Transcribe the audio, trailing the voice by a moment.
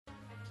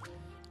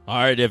All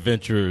right,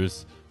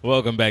 adventurers,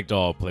 welcome back to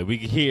All Play. We're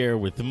here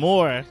with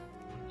more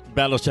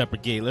Battle Chef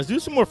Brigade. Let's do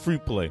some more free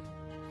play.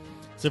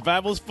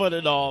 Survival's fun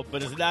and all,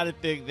 but it's not a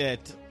thing that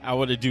I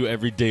want to do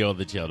every day on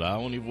the channel. I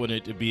don't even want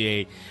it to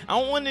be I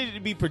don't want it to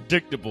be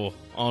predictable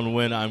on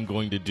when I'm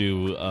going to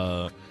do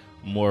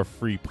more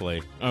free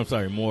play. I'm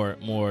sorry,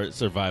 more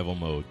survival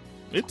mode.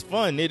 It's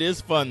fun. It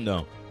is fun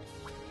though.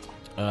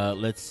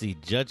 Let's see,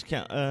 judge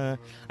count.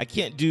 I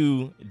can't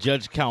do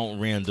judge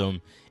count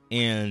random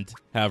and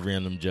have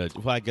random judge.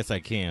 Well, I guess I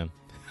can.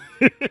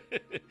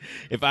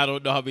 If I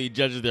don't know how many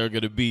judges there are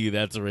going to be,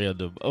 that's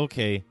random.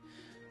 Okay.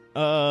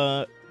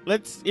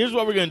 Here's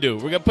what we're going to do.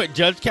 We're going to put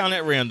judge count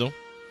at random.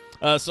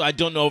 So I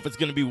don't know if it's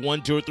going to be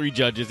 1, 2, or 3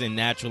 judges, and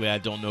naturally I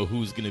don't know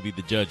who's going to be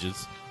the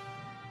judges.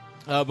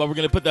 But we're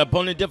going to put the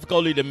opponent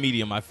difficulty to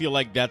medium. I feel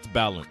like that's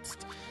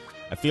balanced.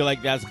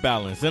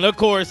 And of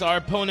course, our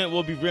opponent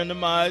will be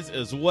randomized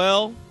as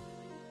well.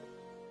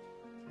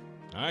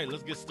 All right,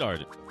 let's get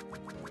started.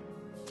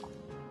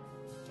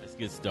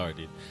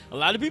 A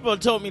lot of people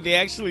have told me they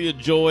actually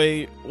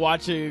enjoy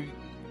watching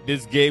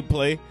this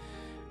gameplay.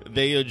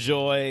 They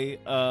enjoy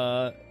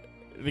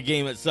the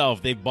game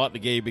itself. They bought the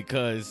game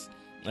because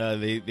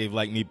they've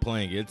liked me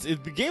playing it.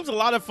 The game's a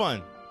lot of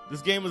fun.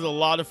 This game is a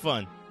lot of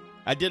fun.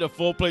 I did a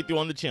full playthrough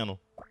on the channel.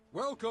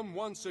 Welcome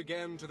once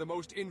again to the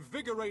most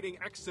invigorating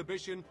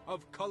exhibition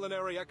of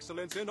culinary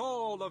excellence in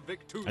all of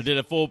Victoria. I did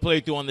a full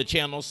playthrough on the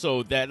channel,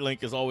 so that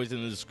link is always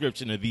in the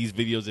description of these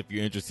videos if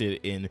you're interested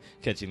in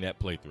catching that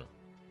playthrough.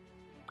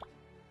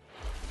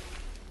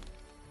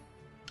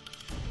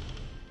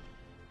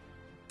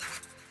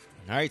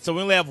 All right, so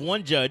we only have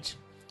one judge.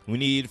 We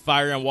need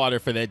fire and water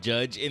for that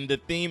judge, and the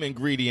theme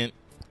ingredient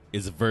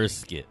is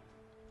Verskit.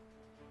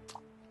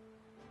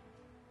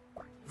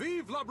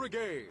 Vive la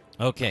Brigade!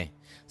 Okay,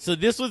 so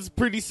this one's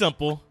pretty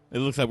simple. It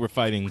looks like we're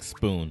fighting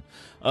Spoon.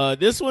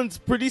 This one's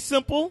pretty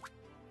simple.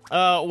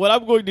 What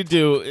I'm going to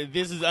do,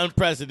 this is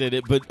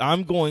unprecedented, but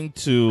I'm going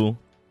to...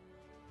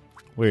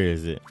 Where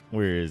is it?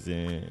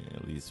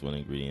 At least one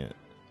ingredient.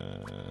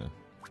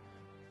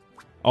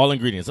 All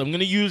ingredients. I'm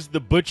going to use the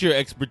Butcher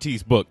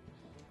Expertise book.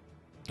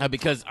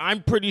 Because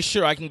I'm pretty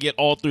sure I can get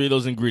all 3 of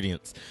those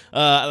ingredients.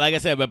 Like I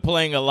said, I've been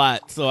playing a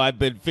lot, so I've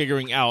been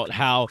figuring out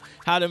how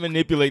to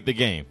manipulate the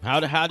game, how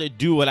to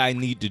do what I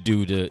need to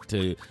do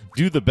to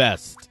do the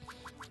best.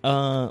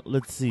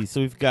 Let's see.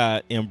 So we've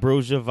got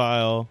ambrosia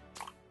vial.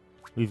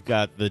 We've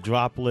got the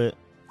droplet.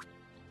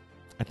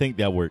 I think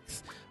that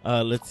works.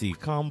 Let's see.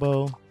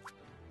 Combo.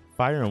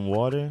 Fire and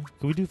water.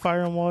 Can we do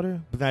fire and water?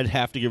 But I'd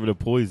have to get rid of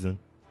poison.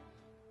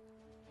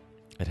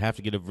 I'd have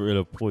to get rid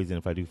of poison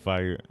if I do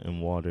fire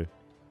and water.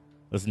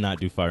 Let's not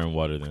do fire and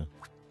water then.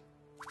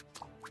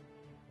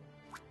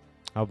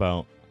 How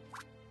about...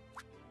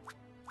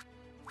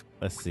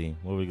 Let's see.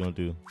 What are we going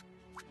to do?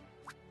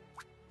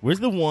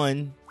 Where's the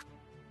one?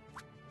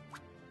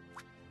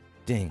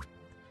 Dang.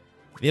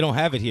 They don't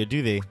have it here,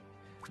 do they?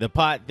 The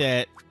pot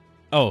that...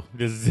 Oh,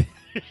 this is...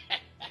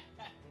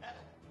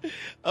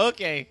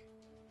 Okay.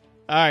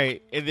 All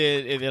right. And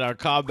then our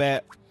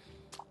combat.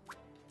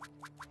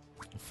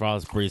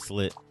 Frost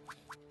bracelet.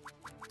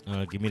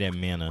 Give me that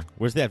mana.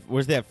 Where's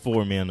that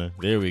 4 mana?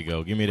 There we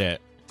go. Give me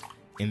that.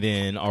 And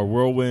then our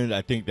whirlwind,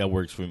 I think that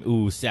works for me.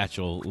 Ooh,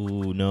 satchel.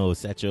 Ooh, no,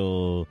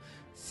 satchel.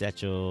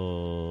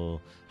 How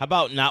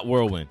about not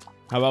whirlwind?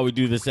 How about we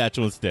do the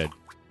satchel instead?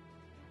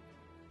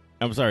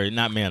 I'm sorry,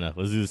 not mana.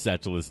 Let's do the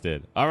satchel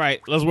instead. All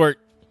right, let's work.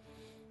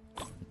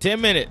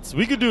 10 minutes.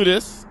 We can do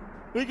this.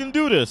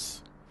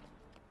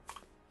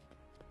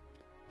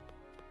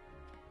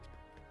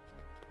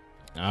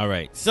 All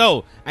right,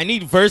 so I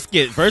need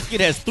Verskit. Verskit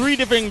has 3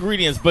 different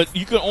ingredients, but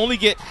you can only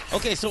get...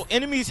 Okay, so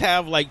enemies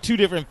have like 2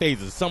 different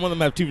phases. Some of them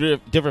have 2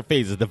 different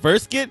phases. The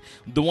Verskit,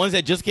 the ones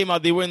that just came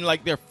out, they were in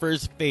like their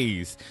first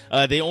phase.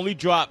 They only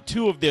dropped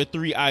 2 of their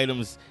 3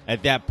 items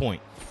at that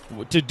point.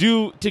 To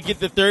get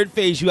the 3rd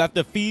phase, you have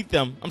to feed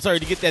them. I'm sorry,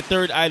 to get that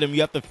 3rd item,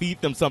 you have to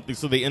feed them something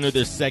so they enter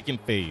their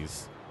 2nd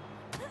phase.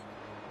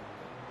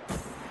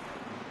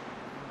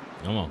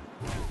 Come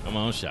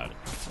on, shout it.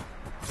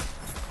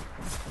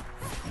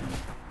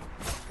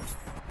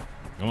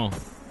 Come on.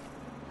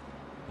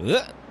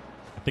 I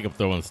think I'm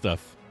throwing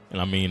stuff, and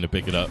I mean to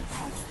pick it up.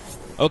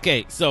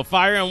 Okay, so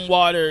fire and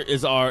water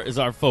is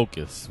our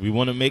focus. We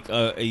want to make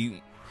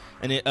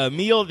a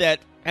meal that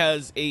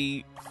has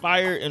a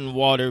fire and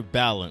water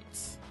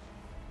balance.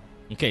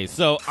 Okay,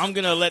 so I'm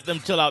going to let them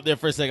chill out there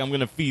for a second. I'm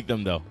going to feed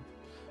them, though.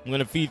 I'm going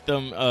to feed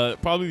them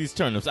probably these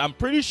turnips. I'm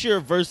pretty sure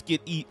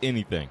Verskit eat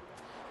anything.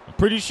 I'm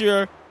pretty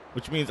sure,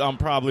 which means I'm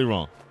probably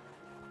wrong.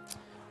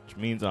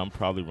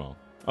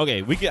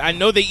 Okay, I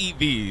know they eat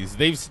these.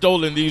 They've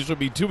stolen these from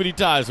me too many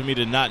times for me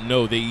to not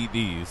know they eat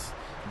these.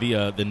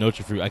 The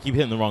Nutri Fruit. I keep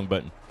hitting the wrong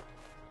button.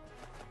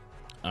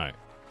 All right.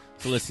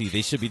 So let's see.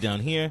 They should be down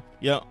here.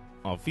 Yep.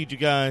 I'll feed you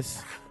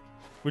guys.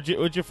 Where'd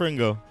your friend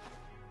go?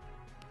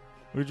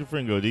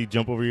 Did he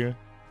jump over here?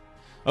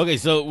 Okay,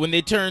 so when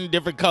they turn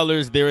different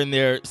colors, they're in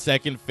their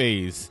 2nd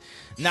phase.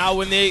 Now,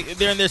 when they're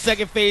in their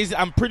 2nd phase,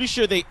 I'm pretty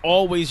sure they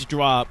always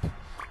drop...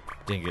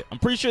 Dang it. I'm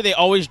pretty sure they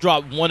always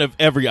drop 1 of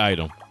every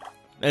item.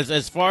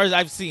 As far as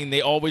I've seen,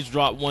 they always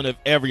drop one of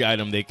every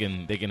item they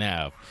can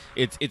have.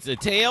 It's a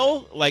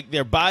tail, like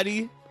their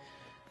body,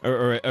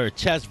 or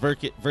chest,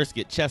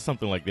 Verskit chest,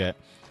 something like that.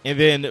 And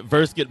then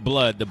Verskit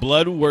blood. The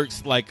blood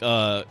works like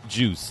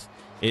juice.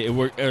 It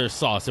works, or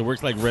sauce. It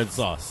works like red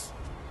sauce.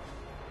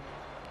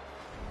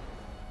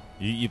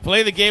 You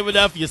play the game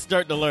enough, you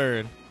start to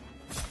learn.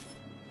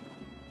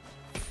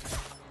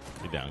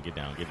 Get down, get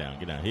down, get down,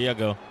 get down. Here y'all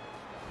go.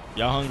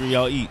 Y'all hungry,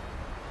 y'all eat.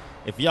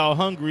 If y'all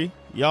hungry,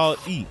 y'all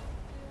eat.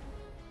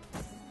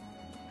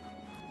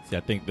 See,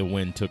 I think the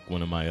wind took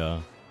one of my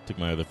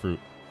other fruit.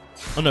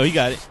 Oh no, he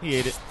got it. He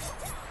ate it.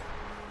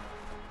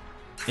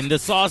 And the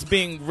sauce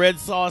being red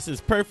sauce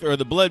is perfect, or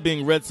the blood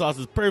being red sauce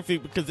is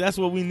perfect because that's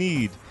what we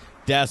need.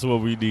 That's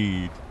what we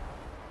need.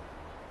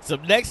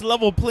 Some next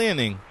level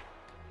planning.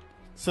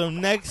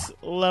 Some next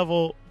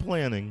level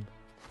planning.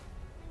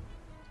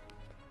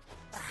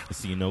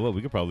 So you know what?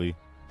 We could probably...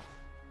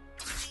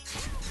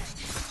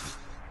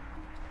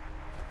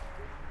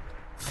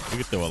 We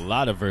could throw a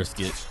lot of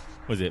Verskit.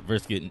 Was it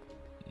Verskit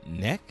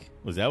neck?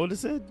 Was that what it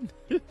said?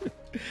 We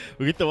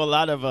could throw a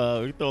lot of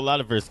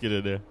Verskit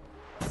in there.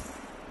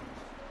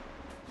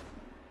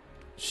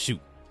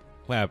 Shoot.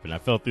 What happened? I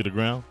fell through the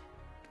ground.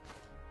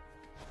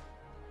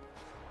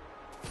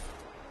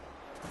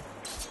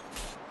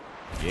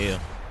 Yeah.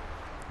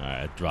 All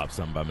right, I dropped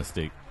something by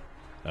mistake.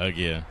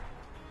 Again.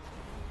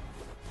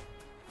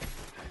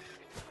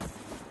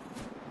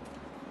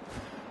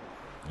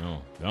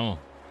 Oh, come on.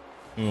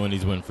 We want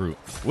these wind fruit.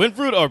 Wind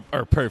fruit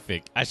are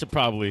perfect. I should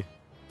probably...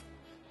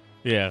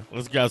 Yeah,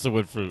 let's grab some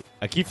wind fruit.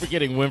 I keep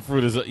forgetting wind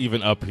fruit is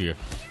even up here.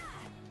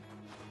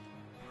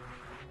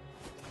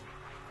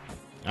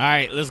 All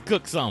right, let's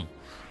cook some.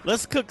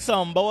 Let's cook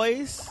some,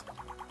 boys.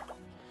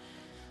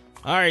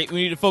 All right,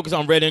 we need to focus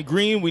on red and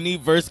green. We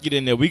need Verskit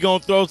in there. We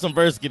gonna throw some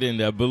Verskit in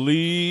there.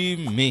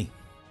 Believe me.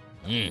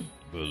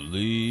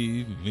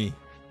 Believe me.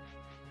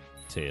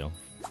 Tail.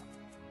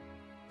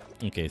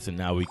 Okay, so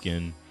now we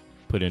can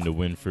put in the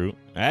wind fruit.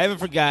 I haven't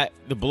forgot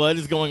the blood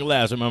is going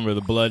last. Remember,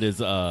 the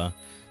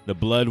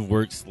blood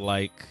works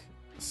like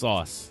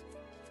sauce.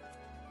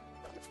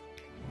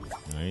 All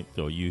right,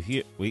 throw you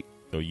here. Wait,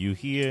 throw you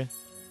here.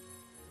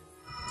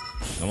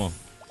 Come on.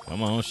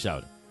 Come on,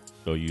 shout it.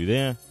 Throw you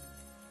there.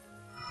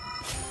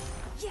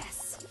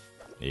 Yes.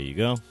 There you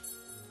go.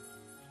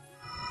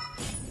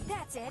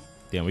 That's it.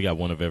 Damn, we got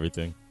one of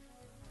everything.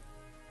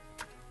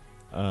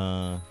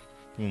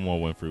 Give me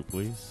more wind fruit,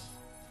 please.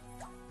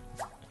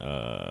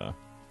 How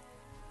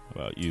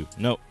about you?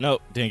 Nope.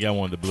 Didn't get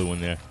one of the blue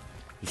in there.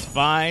 It's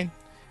fine.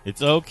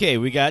 It's okay.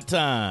 We got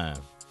time.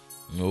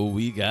 Oh,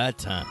 we got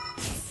time.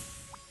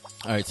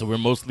 All right, so we're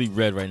mostly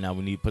red right now.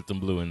 We need to put some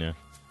blue in there.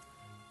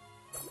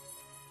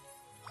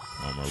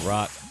 Armor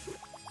rock.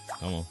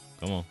 Come on.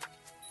 Come on.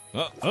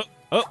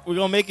 Oh, we're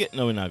going to make it?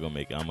 No, we're not going to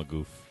make it. I'm a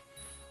goof.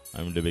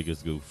 I'm the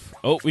biggest goof.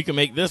 Oh, we can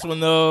make this one,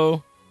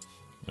 though.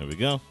 There we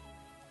go.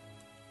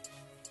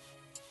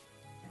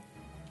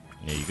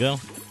 There you go.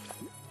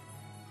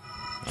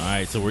 All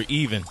right, so we're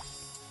even.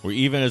 We're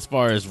even as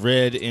far as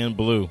red and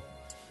blue.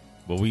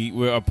 But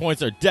our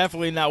points are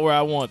definitely not where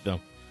I want them.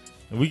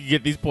 And we can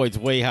get these points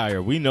way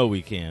higher. We know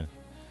we can.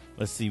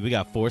 Let's see. We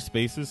got 4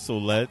 spaces, so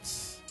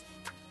let's...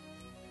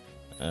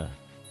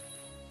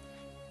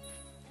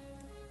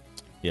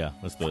 yeah,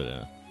 let's do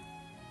it.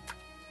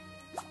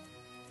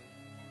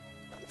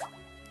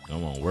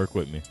 Come on, work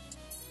with me.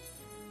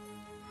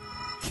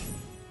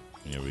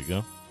 There we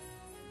go.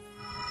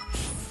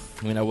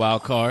 Win a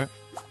wild card.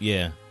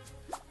 Yeah.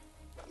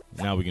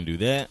 Now we can do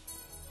that.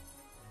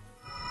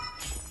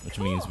 Which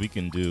means we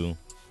can do...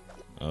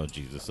 Oh,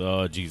 Jesus.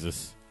 Oh,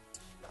 Jesus.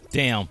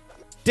 Damn.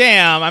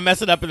 I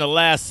mess it up in the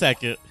last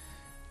second.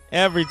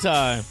 Every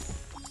time.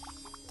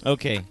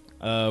 Okay.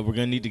 We're going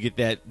to need to get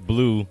that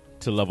blue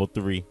to level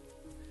 3.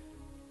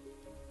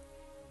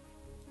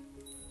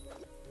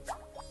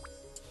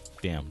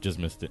 Damn, just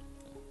missed it.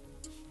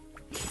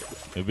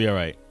 It'll be all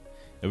right.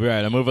 It'll be all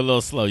right. I move a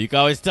little slow. You can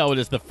always tell when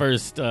it's the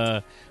first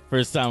time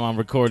I'm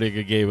recording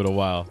a game in a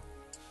while.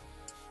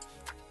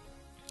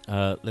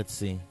 Let's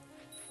see.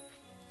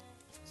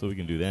 So we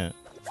can do that.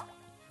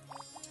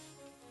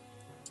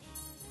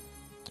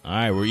 All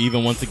right, we're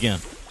even once again.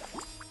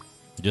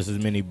 Just as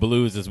many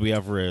blues as we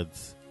have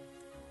reds.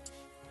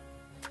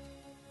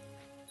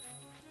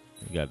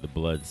 We got the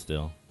blood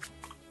still.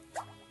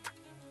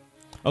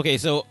 Okay,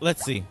 so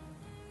let's see.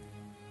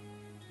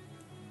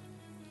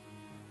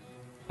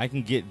 I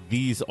can get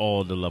these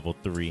all to level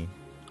 3.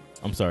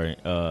 I'm sorry.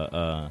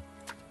 Let's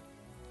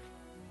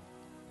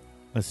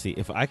see.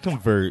 If I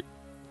convert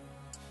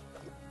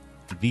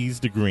these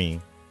to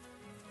green.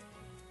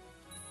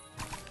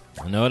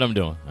 I know what I'm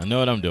doing.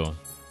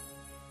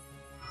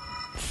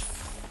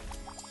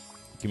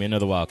 Give me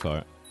another wild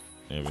card.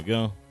 There we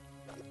go.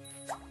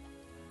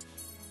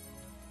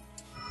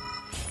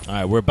 All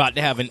right, we're about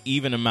to have an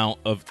even amount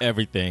of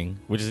everything,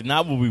 which is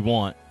not what we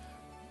want,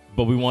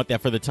 but we want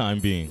that for the time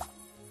being.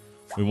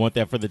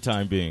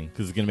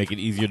 Because it's going to make it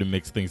easier to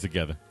mix things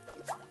together.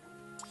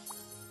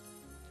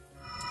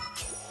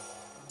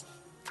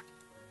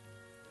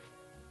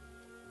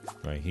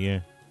 right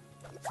here.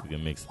 We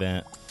can mix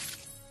that.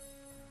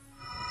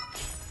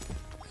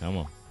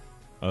 Come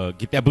on.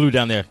 Get that blue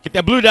down there. Get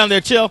that blue down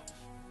there, chill.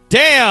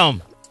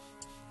 Damn!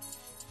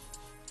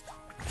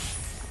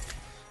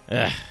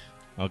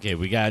 Okay,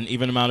 we got an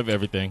even amount of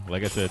everything,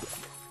 like I said.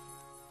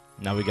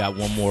 Now we got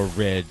one more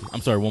red.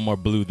 I'm sorry, one more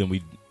blue than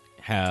we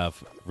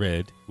have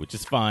red, which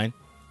is fine.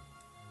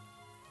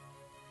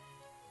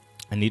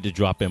 I need to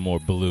drop in more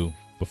blue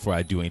before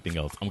I do anything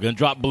else. I'm going to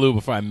drop blue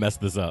before I mess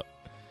this up.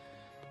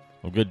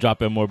 I'm going to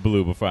drop in more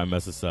blue before I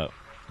mess this up,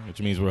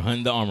 which means we're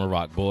hunting the armor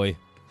rock, boy.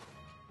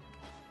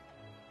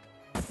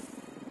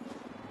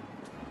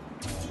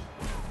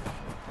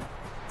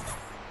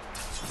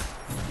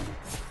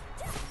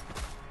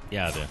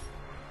 Yeah, there.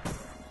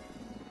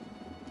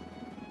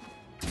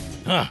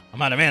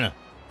 I'm out of mana.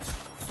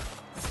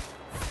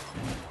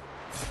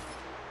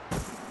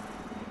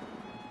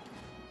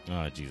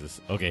 Oh, Jesus.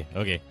 Okay.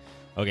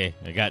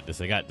 I got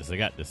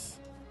this.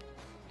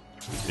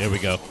 There we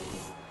go.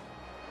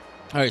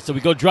 All right, so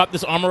we go drop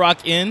this armor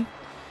rock in.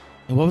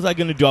 And what was I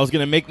going to do? I was going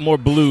to make more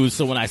blues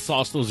so when I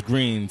sauce those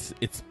greens,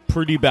 it's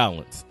pretty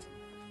balanced.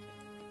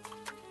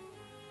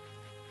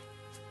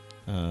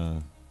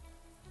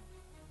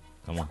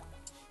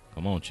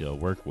 Come on, chill.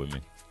 Work with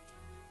me.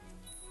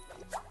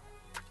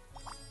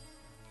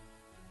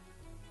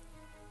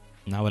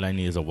 Now what I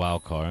need is a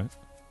wild card.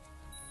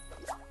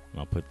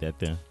 I'll put that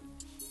there.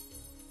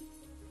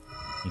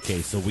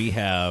 Okay, so we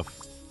have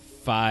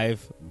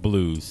 5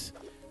 blues,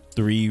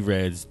 3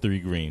 reds, 3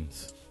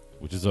 greens,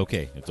 which is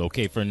okay. It's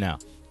okay for now.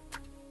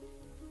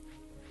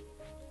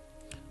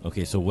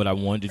 Okay, so what I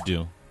wanted to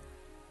do,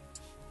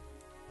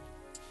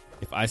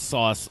 if I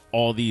sauce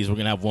all these, we're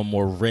going to have one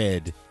more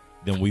red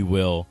than we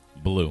will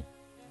blue.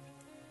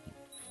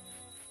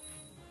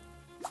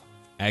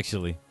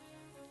 Actually,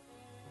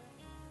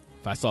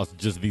 if I sauce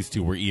just these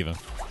 2, we're even.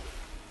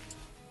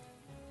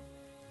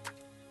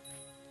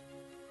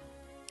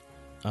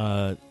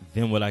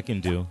 Then what I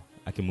can do,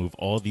 I can move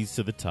all these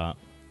to the top.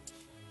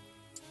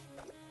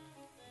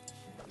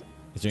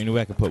 Is there any way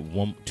I can put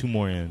 2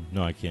 more in?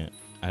 No, I can't.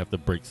 I have to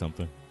break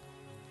something.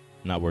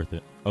 Not worth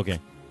it. Okay,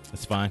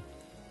 that's fine.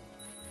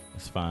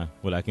 That's fine.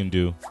 What I can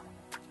do,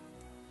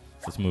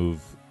 let's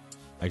move.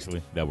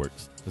 Actually, that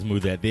works. Let's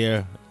move that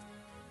there.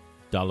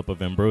 Dollop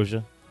of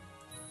ambrosia.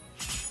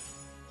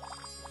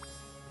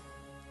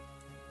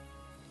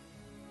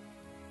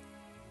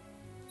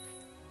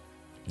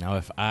 Now,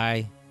 if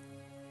I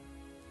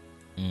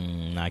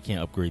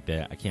can't upgrade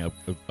that. I can't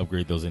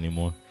upgrade those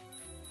anymore.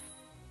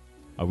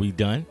 Are we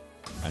done?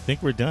 I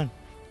think we're done.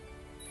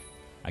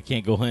 I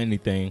can't go hunt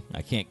anything.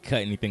 I can't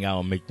cut anything out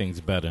and make things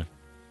better.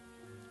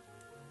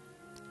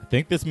 I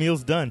think this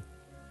meal's done.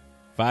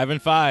 5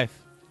 and 5.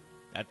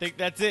 I think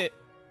that's it.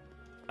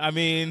 I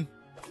mean,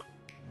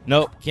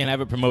 nope. Can't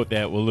have it promote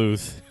that. We'll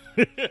lose.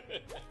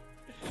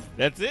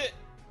 That's it.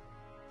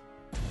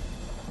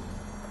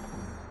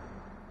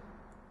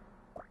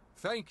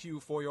 Thank you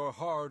for your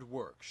hard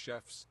work,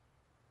 chefs.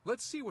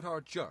 Let's see what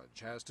our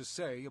judge has to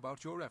say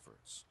about your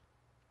efforts.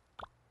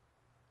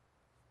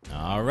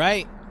 All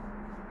right.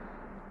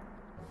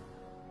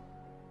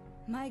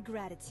 My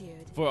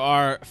gratitude. For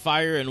our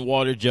fire and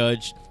water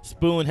judge,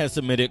 Spoon has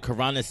submitted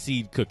Karana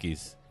seed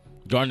cookies,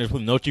 garnished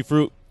with nochi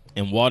fruit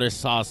and water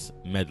sauce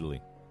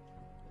medley.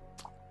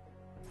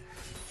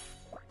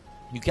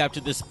 You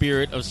captured the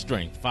spirit of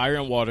strength, fire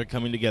and water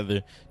coming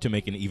together to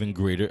make an even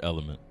greater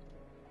element.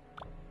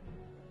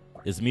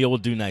 This meal will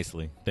do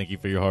nicely. Thank you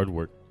for your hard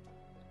work.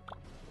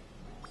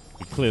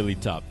 You clearly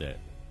topped that.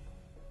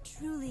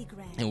 Truly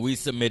grand. And we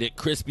submitted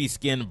crispy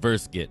skin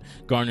versgit,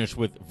 garnished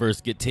with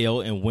versgit tail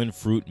and wind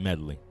fruit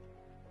medley.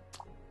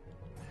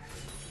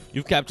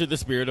 You've captured the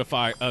spirit of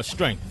fire,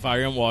 strength,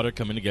 fire and water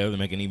coming together to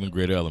make an even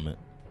greater element.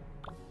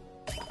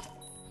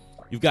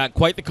 You've got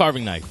quite the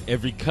carving knife.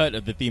 Every cut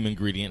of the theme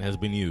ingredient has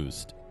been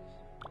used.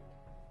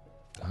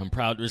 I'm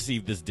proud to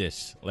receive this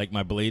dish. Like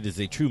my blade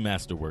is a true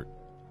masterwork.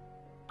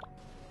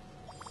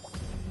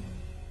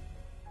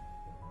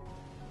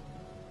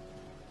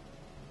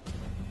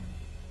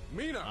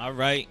 Mina. All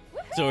right.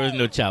 So there's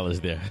no challenge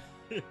there.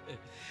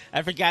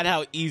 I forgot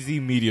how easy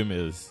medium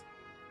is.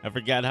 I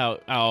forgot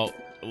how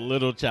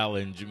little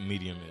challenge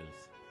medium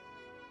is.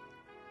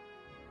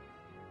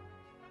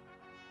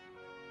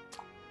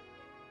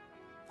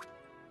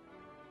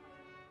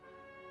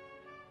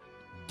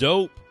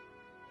 Dope.